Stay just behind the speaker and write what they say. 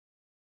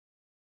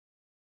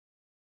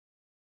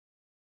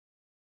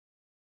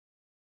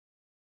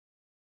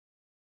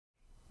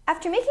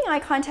After making eye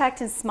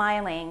contact and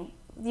smiling,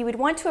 you would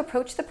want to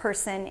approach the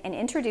person and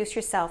introduce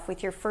yourself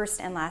with your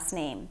first and last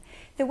name.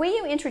 The way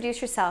you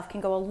introduce yourself can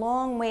go a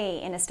long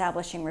way in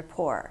establishing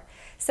rapport.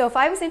 So if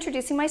I was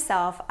introducing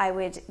myself, I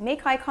would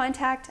make eye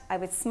contact, I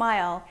would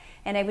smile,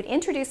 and I would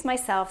introduce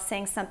myself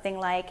saying something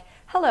like,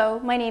 "Hello,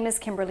 my name is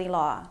Kimberly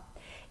Law."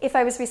 If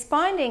I was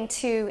responding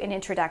to an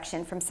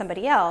introduction from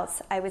somebody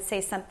else, I would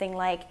say something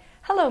like,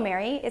 "Hello,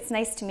 Mary, it's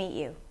nice to meet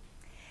you."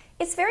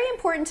 It's very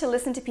important to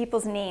listen to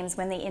people's names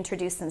when they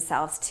introduce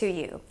themselves to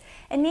you.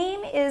 A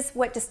name is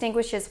what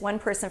distinguishes one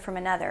person from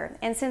another,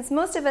 and since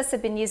most of us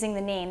have been using the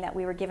name that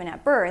we were given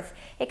at birth,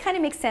 it kind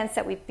of makes sense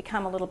that we've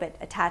become a little bit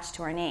attached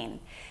to our name.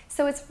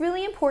 So it's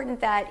really important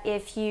that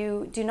if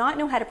you do not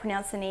know how to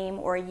pronounce the name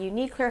or you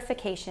need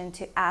clarification,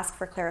 to ask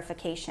for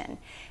clarification.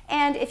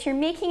 And if you're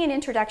making an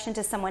introduction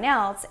to someone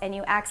else and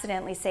you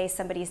accidentally say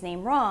somebody's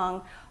name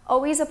wrong,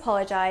 always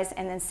apologize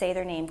and then say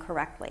their name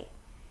correctly.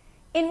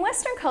 In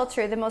Western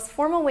culture, the most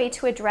formal way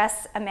to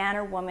address a man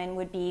or woman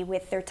would be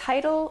with their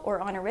title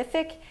or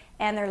honorific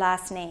and their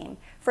last name.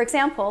 For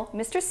example,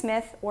 Mr.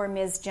 Smith or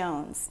Ms.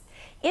 Jones.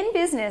 In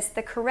business,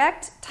 the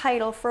correct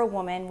title for a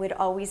woman would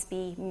always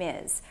be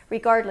Ms.,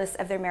 regardless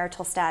of their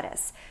marital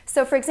status.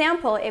 So for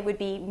example, it would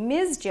be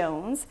Ms.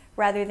 Jones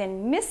rather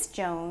than Miss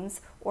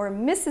Jones or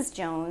Mrs.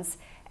 Jones,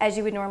 as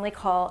you would normally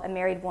call a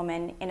married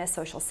woman in a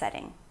social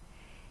setting.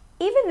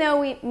 Even though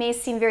we may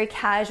seem very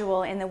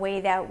casual in the way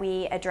that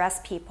we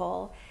address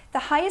people, the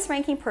highest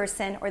ranking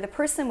person or the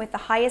person with the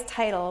highest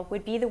title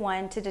would be the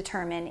one to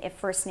determine if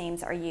first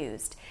names are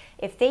used.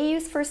 If they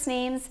use first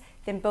names,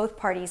 then both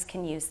parties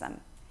can use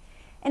them.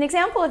 An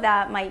example of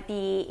that might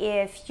be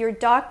if your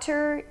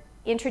doctor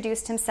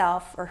introduced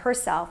himself or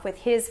herself with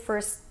his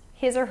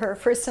or her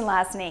first and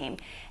last name,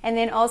 and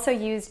then also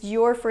used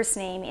your first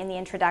name in the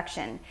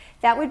introduction.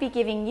 That would be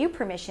giving you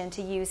permission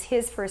to use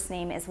his first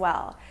name as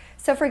well.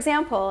 So for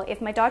example,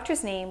 if my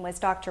doctor's name was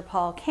Dr.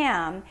 Paul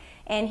Cam,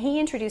 and he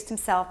introduced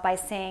himself by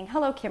saying,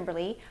 "Hello,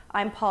 Kimberly,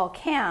 I'm Paul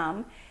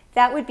Cam,"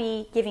 that would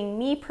be giving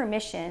me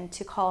permission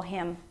to call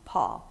him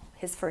Paul,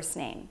 his first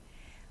name.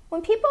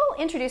 When people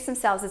introduce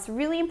themselves, it's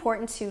really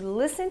important to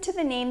listen to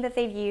the name that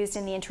they've used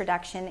in the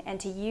introduction and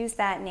to use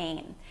that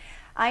name.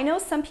 I know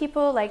some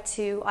people like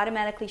to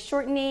automatically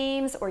shorten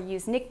names or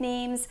use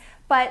nicknames,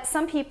 but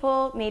some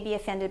people may be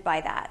offended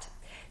by that.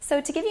 So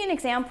to give you an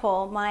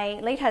example, my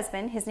late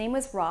husband, his name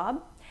was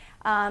Rob.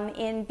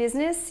 In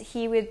business,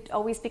 he would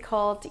always be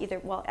called either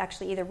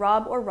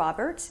Rob or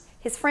Robert.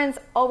 His friends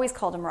always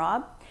called him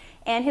Rob,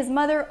 and his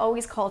mother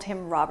always called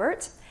him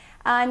Robert.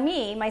 And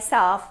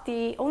myself,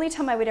 the only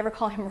time I would ever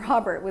call him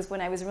Robert was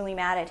when I was really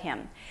mad at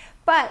him.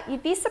 But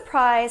you'd be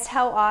surprised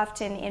how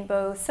often in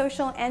both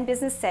social and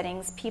business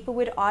settings, people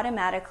would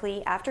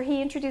automatically, after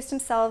he introduced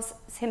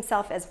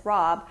himself as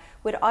Rob,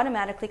 would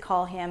automatically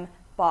call him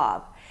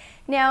Bob.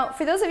 Now,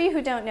 for those of you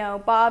who don't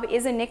know, Bob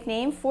is a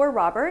nickname for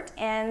Robert,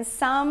 and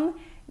some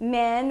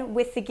men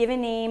with the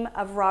given name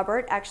of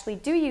Robert actually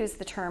do use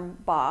the term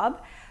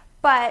Bob,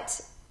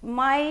 but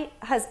my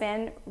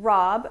husband,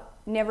 Rob,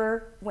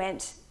 never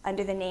went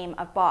under the name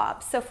of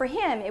Bob. So for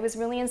him, it was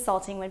really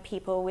insulting when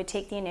people would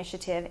take the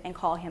initiative and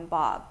call him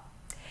Bob.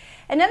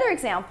 Another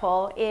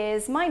example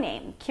is my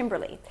name,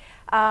 Kimberly.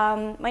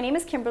 My name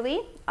is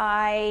Kimberly.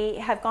 I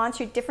have gone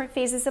through different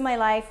phases of my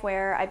life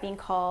where I've been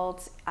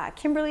called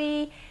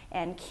Kimberly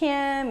and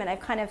Kim, and I've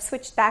kind of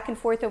switched back and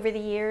forth over the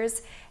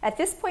years. At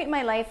this point in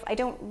my life, I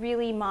don't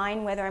really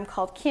mind whether I'm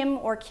called Kim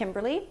or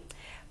Kimberly.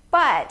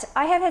 But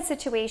I have had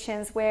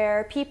situations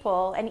where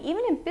people, and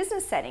even in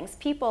business settings,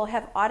 people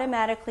have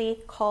automatically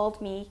called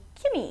me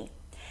Kimmy.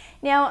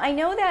 Now, I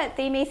know that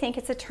they may think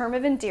it's a term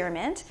of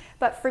endearment,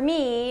 but for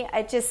me,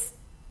 I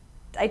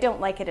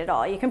don't like it at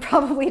all. You can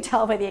probably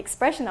tell by the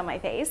expression on my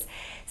face.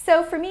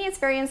 So for me, it's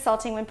very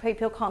insulting when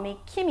people call me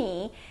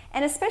Kimmy,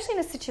 and especially in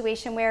a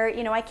situation where,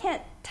 I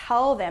can't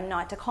tell them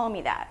not to call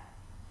me that.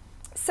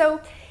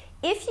 So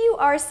if you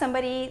are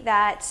somebody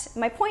that,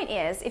 my point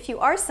is, if you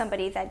are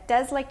somebody that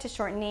does like to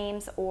shorten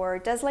names or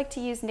does like to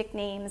use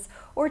nicknames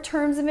or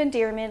terms of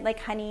endearment like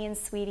honey and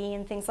sweetie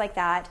and things like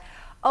that,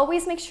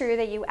 always make sure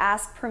that you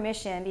ask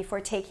permission before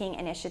taking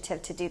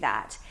initiative to do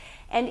that.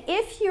 And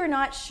if you're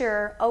not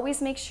sure, always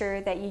make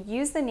sure that you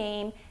use the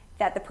name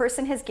that the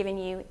person has given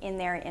you in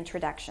their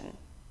introduction.